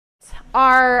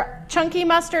our chunky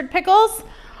mustard pickles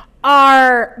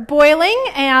are boiling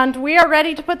and we are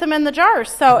ready to put them in the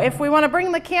jars. So if we want to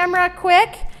bring the camera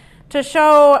quick to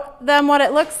show them what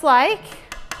it looks like.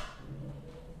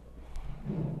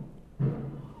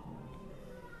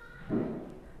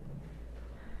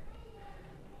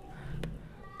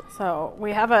 So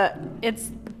we have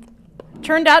it's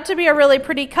turned out to be a really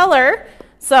pretty color.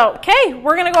 So, okay,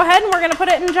 we're going to go ahead and we're going to put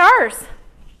it in jars.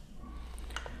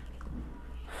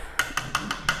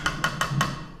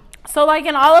 So like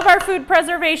in all of our food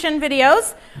preservation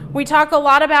videos, we talk a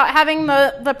lot about having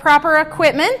the proper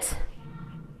equipment.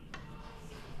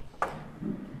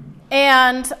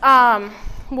 And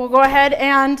we'll go ahead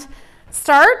and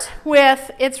start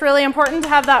with, it's really important to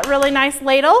have that really nice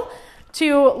ladle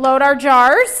to load our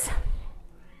jars.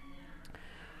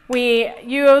 We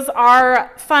use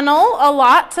our funnel a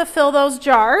lot to fill those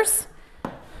jars.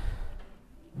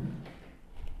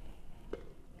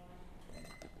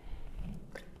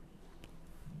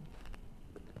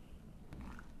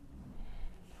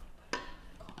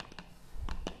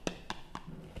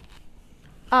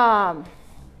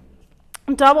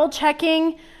 Double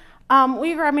checking. Will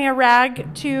you grab me a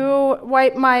rag to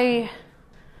wipe my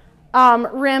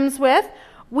rims with?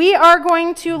 We are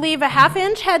going to leave a 1/2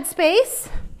 inch headspace.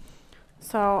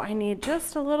 So I need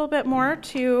just a little bit more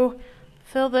to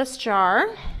fill this jar.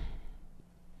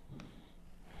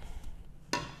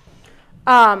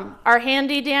 Our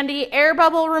handy dandy air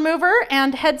bubble remover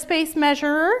and headspace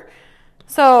measurer.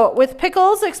 So with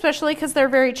pickles, especially because they're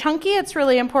very chunky, it's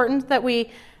really important that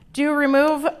we do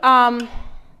remove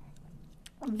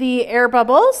the air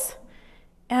bubbles.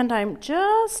 And I'm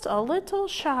just a little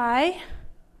shy.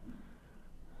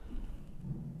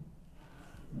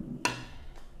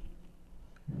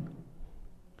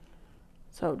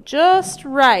 So just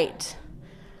right.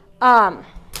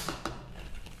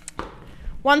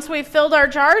 Once we've filled our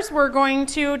jars, we're going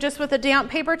to, just with a damp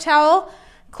paper towel,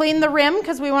 clean the rim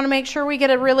because we want to make sure we get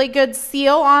a really good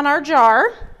seal on our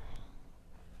jar.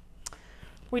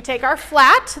 We take our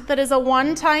flat that is a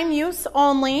one-time use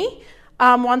only.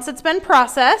 Once it's been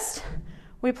processed,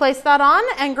 we place that on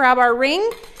and grab our ring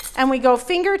and we go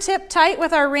fingertip tight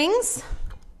with our rings.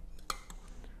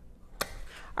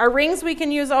 Our rings we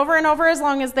can use over and over as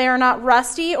long as they are not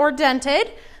rusty or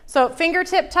dented. So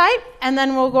fingertip tight, and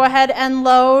then we'll go ahead and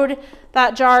load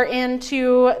that jar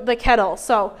into the kettle.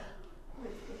 So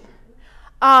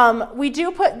we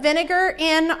do put vinegar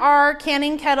in our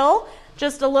canning kettle,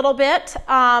 just a little bit,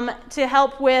 to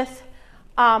help with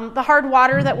the hard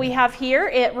water that we have here.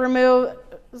 It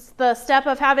removes the step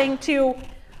of having to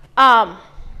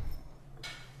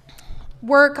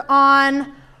work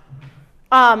on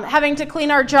having to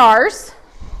clean our jars.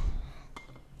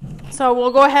 So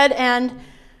we'll go ahead and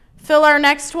fill our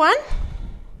next one.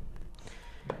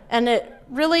 And it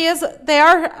really is, they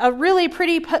are a really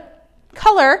pretty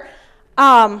color,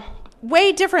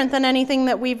 way different than anything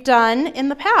that we've done in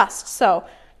the past. So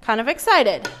kind of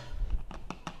excited.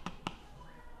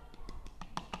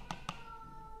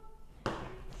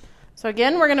 So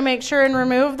again, we're going to make sure and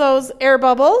remove those air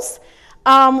bubbles.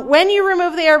 When you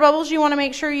remove the air bubbles, you want to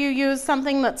make sure you use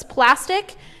something that's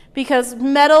plastic because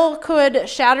metal could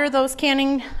shatter those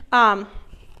canning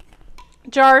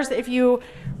jars if you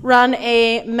run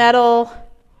a metal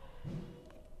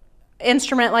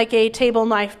instrument like a table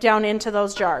knife down into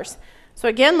those jars. So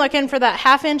again, looking for that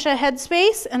 1/2 inch of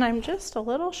headspace, and I'm just a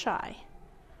little shy.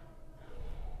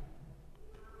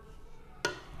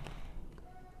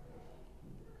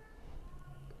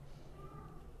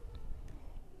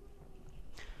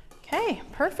 Okay,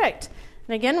 perfect.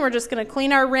 And again, we're just going to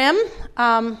clean our rim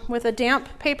with a damp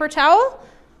paper towel.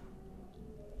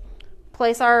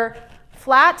 Place our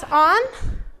flat on,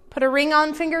 put a ring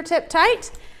on fingertip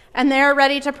tight, and they're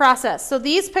ready to process. So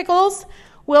these pickles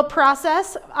will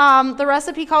process, the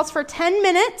recipe calls for 10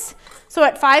 minutes. So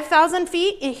at 5,000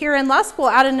 feet here in Lusk, we'll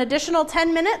add an additional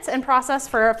 10 minutes and process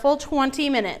for a full 20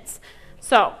 minutes.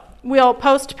 So we'll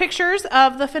post pictures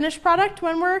of the finished product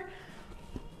when we're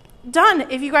done.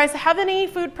 If you guys have any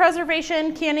food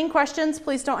preservation canning questions,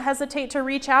 please don't hesitate to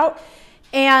reach out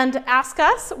and ask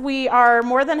us. We are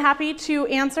more than happy to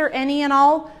answer any and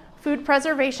all food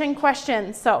preservation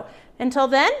questions. So until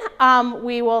then,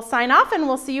 we will sign off and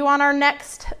we'll see you on our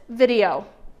next video.